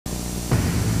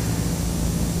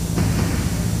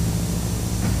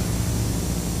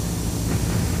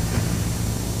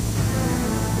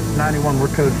21,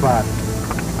 we're code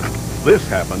 5. This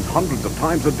happens hundreds of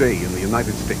times a day in the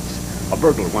United States. A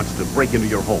burglar wants to break into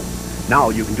your home. Now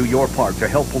you can do your part to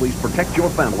help police protect your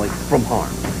family from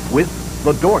harm with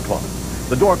the Door Club.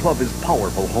 The Door Club is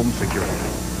powerful home security.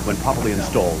 When properly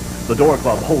installed, the Door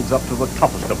Club holds up to the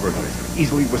toughest of burglars,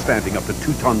 easily withstanding up to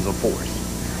 2 tons of force.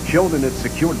 Shown in its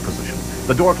secured position,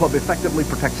 the Door Club effectively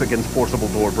protects against forcible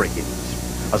door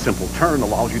break-ins. A simple turn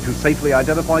allows you to safely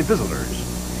identify visitors.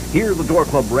 Here, the Door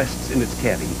Club rests in its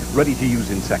caddy, ready to use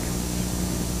in seconds.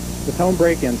 With home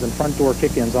break-ins and front door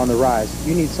kick-ins on the rise,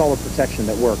 you need solid protection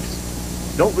that works.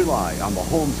 Don't rely on the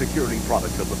home security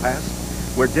products of the past.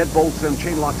 Where deadbolts and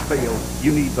chain locks fail,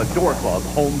 you need the Door Club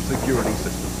home security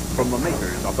system from the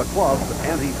makers of the Club's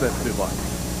anti-theft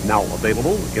device. Now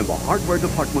available in the hardware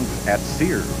department at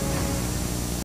SEARS.